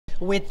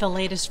With the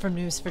latest from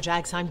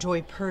News4JAX, I'm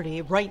Joy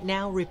Purdy. Right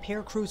now,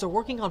 repair crews are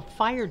working on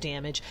fire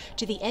damage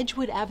to the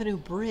Edgewood Avenue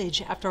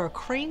Bridge after a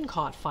crane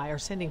caught fire,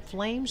 sending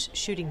flames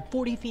shooting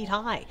 40 feet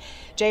high.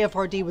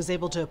 JFRD was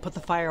able to put the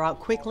fire out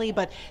quickly,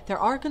 but there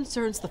are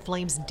concerns the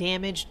flames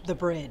damaged the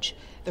bridge.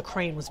 The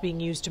crane was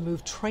being used to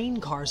move train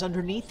cars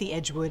underneath the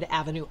Edgewood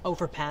Avenue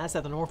overpass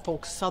at the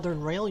Norfolk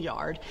Southern Rail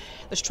Yard.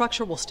 The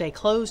structure will stay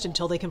closed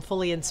until they can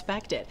fully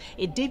inspect it.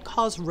 It did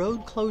cause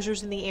road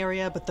closures in the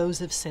area, but those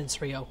have since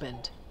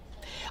reopened.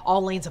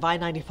 All lanes of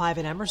I-95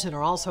 in Emerson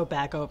are also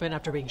back open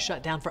after being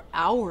shut down for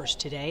hours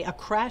today. A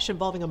crash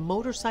involving a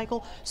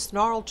motorcycle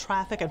snarled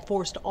traffic and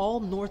forced all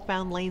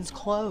northbound lanes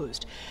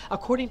closed.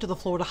 According to the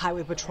Florida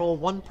Highway Patrol,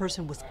 one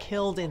person was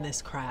killed in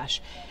this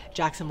crash.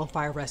 Jacksonville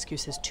Fire Rescue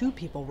says 2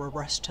 people were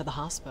rushed to the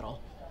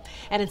hospital.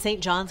 And in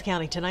St. Johns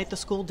County tonight, the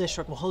school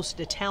district will host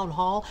a town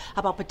hall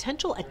about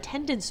potential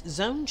attendance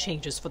zone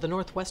changes for the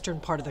northwestern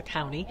part of the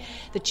county.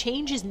 The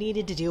change is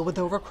needed to deal with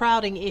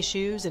overcrowding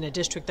issues in a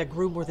district that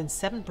grew more than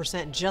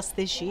 7% just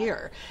this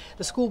year.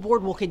 The school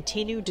board will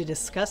continue to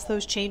discuss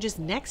those changes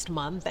next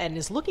month and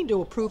is looking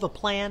to approve a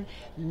plan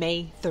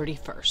May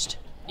 31st.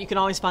 You can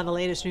always find the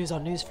latest news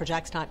on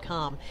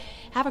news4jax.com.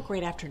 Have a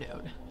great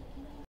afternoon.